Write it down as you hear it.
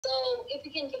So if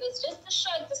you can give us just a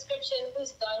short description,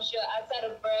 who's Dansha outside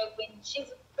of work, when she's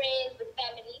with friends, with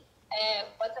family,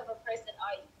 what type of person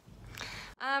are you?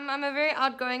 I'm a very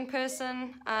outgoing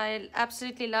person. I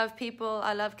absolutely love people.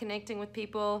 I love connecting with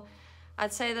people.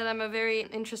 I'd say that I'm a very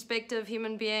introspective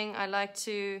human being. I like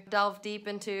to delve deep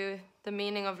into the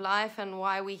meaning of life and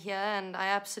why we're here, and I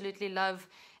absolutely love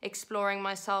exploring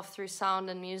myself through sound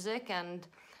and music. And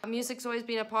music's always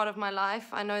been a part of my life.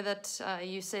 I know that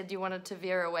you said you wanted to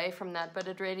veer away from that, but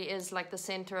it really is like the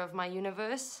center of my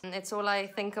universe. It's all I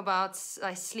think about.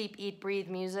 I sleep, eat, breathe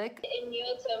music. In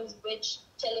your terms, which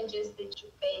challenges did you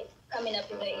face coming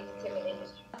up in the entertainment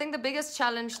industry? I think the biggest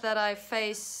challenge that I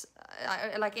face,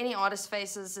 like any artist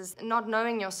faces, is not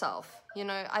knowing yourself. You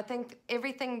know, I think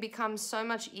everything becomes so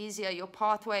much easier. Your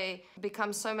pathway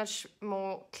becomes so much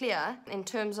more clear in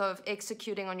terms of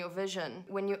executing on your vision.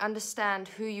 When you understand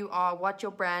who you are, what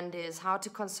your brand is, how to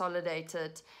consolidate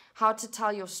it, how to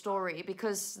tell your story.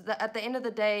 Because at the end of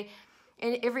the day,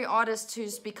 every artist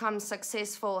who's become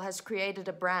successful has created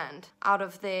a brand out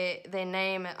of their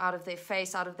name, out of their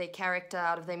face, out of their character,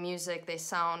 out of their music, their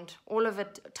sound. All of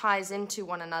it ties into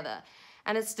one another.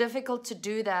 And it's difficult to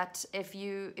do that if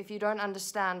you don't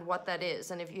understand what that is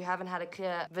and if you haven't had a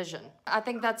clear vision. I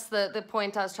think that's the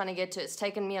point I was trying to get to. It's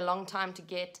taken me a long time to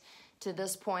get to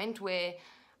this point where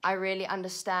I really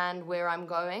understand where I'm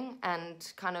going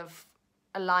and kind of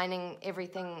aligning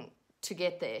everything to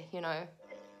get there, you know.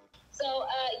 So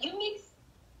you mix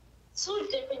two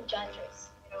different genres,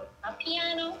 you know, a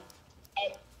piano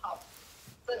and pop.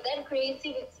 So that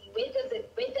creativity, where does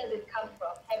it come from?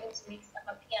 Having to mix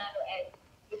a piano and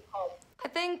hip hop. I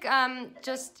think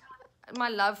just my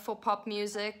love for pop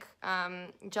music.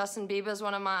 Justin Bieber is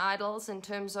one of my idols in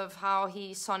terms of how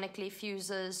he sonically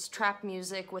fuses trap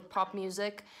music with pop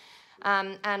music.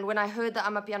 And when I heard the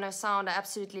Amapiano sound, I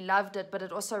absolutely loved it, but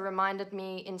it also reminded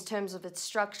me, in terms of its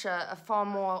structure, a far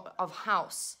more of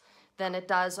house than it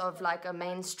does of like a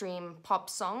mainstream pop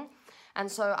song. And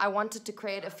so I wanted to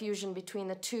create a fusion between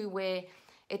the two where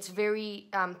it's very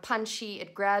punchy,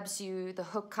 it grabs you, the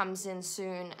hook comes in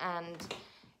soon, and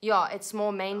yeah, it's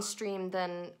more mainstream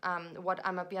than what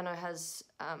Amapiano has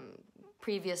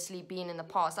previously been in the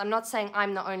past. I'm not saying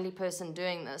I'm the only person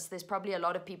doing this. There's probably a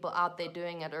lot of people out there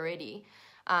doing it already.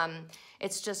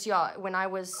 It's just, yeah, when I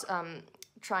was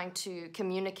trying to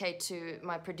communicate to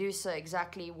my producer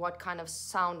exactly what kind of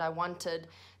sound I wanted,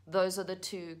 those are the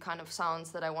two kind of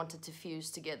sounds that I wanted to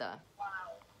fuse together.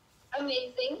 Wow,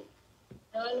 amazing.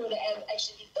 No one would have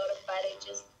actually thought about it,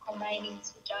 just combining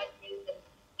two genres and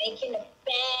making a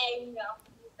bang of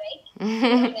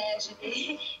music.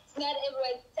 Actually, it's not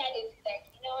everyone's talent. Like,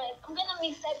 you know what, I'm gonna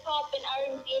mix hip hop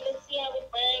and R&B. Let's see how it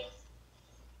works.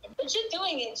 But you're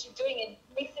doing it. You're doing it.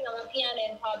 Mixing on a piano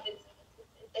and pop. It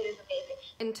is amazing.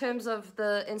 In terms of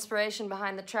the inspiration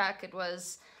behind the track, it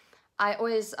was, I've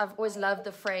always loved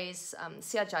the phrase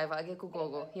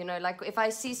SIYAJIVA, you know, like if I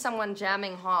see someone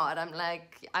jamming hard, I'm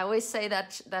like, I always say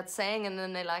that saying, and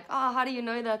then they're like, oh, how do you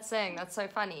know that saying? That's so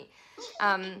funny.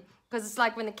 Because it's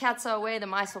like when the cats are away, the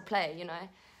mice will play, you know.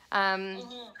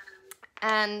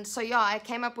 And so yeah, I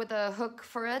came up with a hook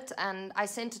for it, and I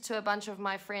sent it to a bunch of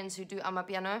my friends who do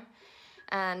Amapiano,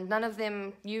 and none of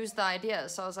them used the idea.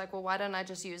 So I was like, well, why don't I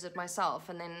just use it myself?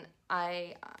 And then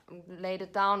I laid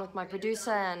it down with my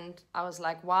producer, and I was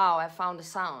like, wow, I found a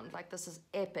sound. Like, this is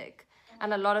epic.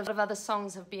 And a lot of other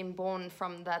songs have been born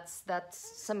from that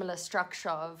similar structure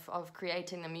of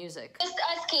creating the music. Just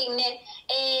asking,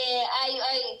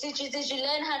 did you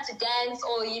learn how to dance,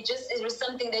 or it was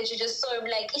something that you just saw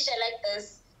like, Ish, I like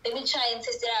this, let me try and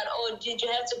test it out? Or did you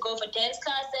have to go for dance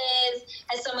classes?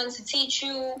 Has someone to teach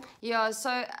you? Yeah,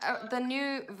 so the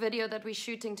new video that we're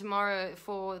shooting tomorrow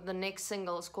for the next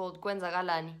single is called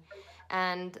Kwenzakalani.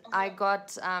 And I got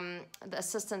the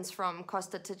assistance from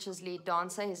Costa Titch's lead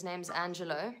dancer. His name's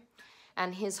Angelo.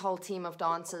 And his whole team of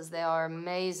dancers, they are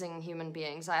amazing human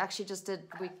beings. I actually just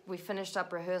we finished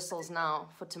up rehearsals now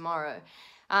for tomorrow.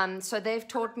 So they've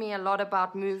taught me a lot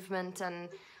about movement and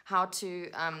how to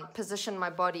position my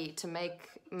body to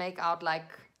make out like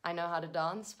I know how to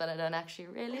dance, but I don't actually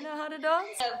really know how to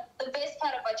dance. The best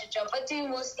part about your job, what do you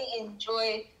mostly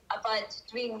enjoy about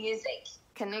doing music?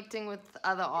 Connecting with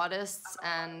other artists,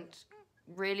 and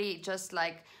really just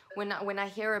like when I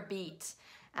hear a beat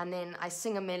and then I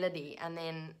sing a melody and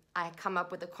then I come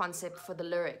up with a concept for the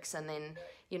lyrics, and then,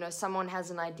 you know, someone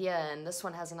has an idea and this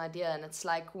one has an idea, and it's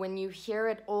like when you hear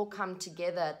it all come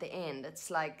together at the end, it's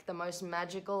like the most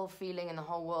magical feeling in the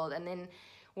whole world. And then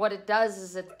what it does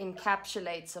is it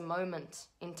encapsulates a moment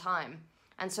in time,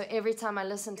 and so every time I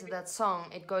listen to that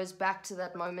song, it goes back to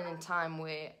that moment in time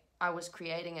where I was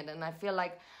creating it, and I feel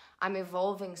like I'm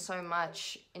evolving so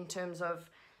much in terms of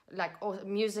like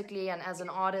musically and as an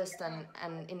artist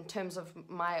and in terms of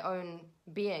my own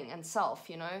being and self,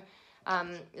 you know,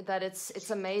 that it's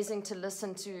amazing to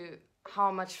listen to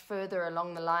how much further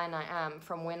along the line I am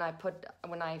from when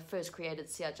I first created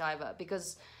SIYAJIVA,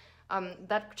 because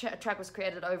that track was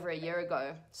created over a year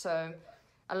ago. So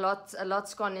a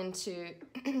lot's gone into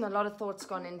a lot of thought's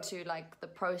gone into like the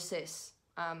process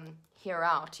here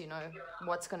out, you know,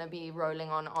 what's going to be rolling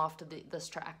on after this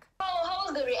track. How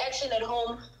was the reaction at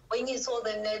home when you told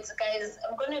them that, guys,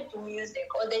 I'm going to do music?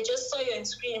 Or they just saw you on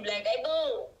screen, like, I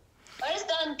go, what is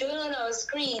that doing on our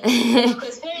screen?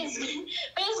 Because parents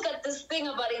got this thing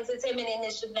about entertainment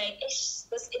industry, like,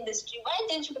 this industry, why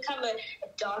didn't you become a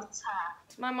dancer?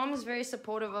 My mom is very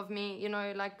supportive of me, you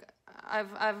know, like,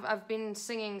 I've been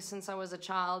singing since I was a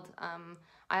child.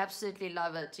 I absolutely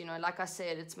love it, you know, like I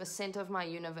said, it's the center of my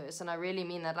universe, and I really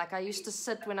mean that. Like, I used to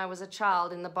sit when I was a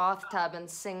child in the bathtub and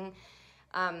sing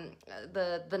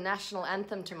the national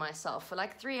anthem to myself for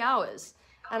like 3 hours,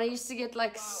 and I used to get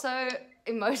like so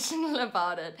emotional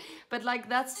about it. But like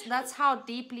that's how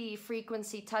deeply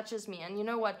frequency touches me. And you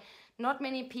know what, not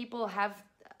many people have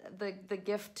the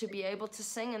gift to be able to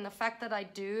sing, and the fact that I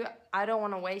do, I don't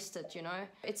want to waste it, you know.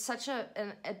 It's such a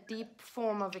deep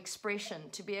form of expression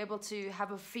to be able to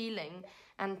have a feeling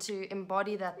and to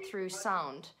embody that through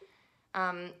sound.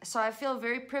 So I feel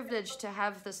very privileged to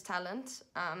have this talent.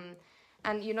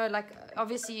 And you know, like,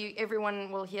 obviously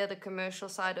everyone will hear the commercial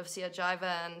side of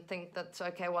SIYAJIVA and think that's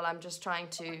okay, well, I'm just trying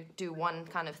to do one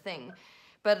kind of thing.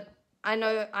 But I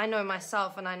know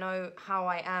myself, and I know how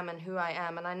I am and who I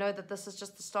am, and I know that this is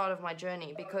just the start of my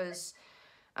journey, because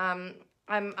I'm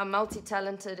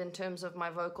multi-talented in terms of my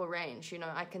vocal range. You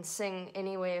know, I can sing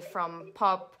anywhere from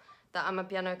pop, the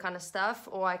amapiano kind of stuff,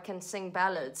 or I can sing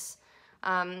ballads.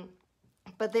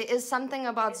 But there is something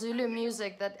about Zulu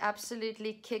music that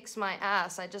absolutely kicks my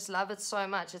ass. I just love it so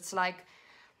much. It's like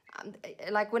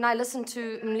when I listen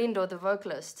to Mlindo, the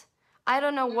vocalist, I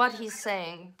don't know what he's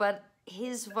saying, but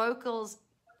his vocals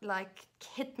like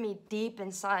hit me deep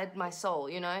inside my soul,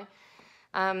 you know.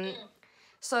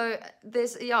 So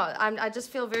I just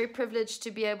feel very privileged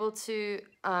to be able to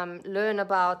learn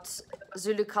about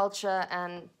Zulu culture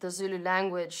and the Zulu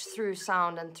language through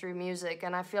sound and through music.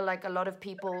 And I feel like a lot of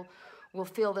people will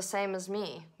feel the same as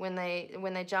me when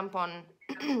they jump on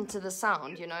to the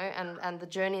sound, you know, and the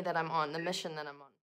journey that I'm on, the mission that I'm on.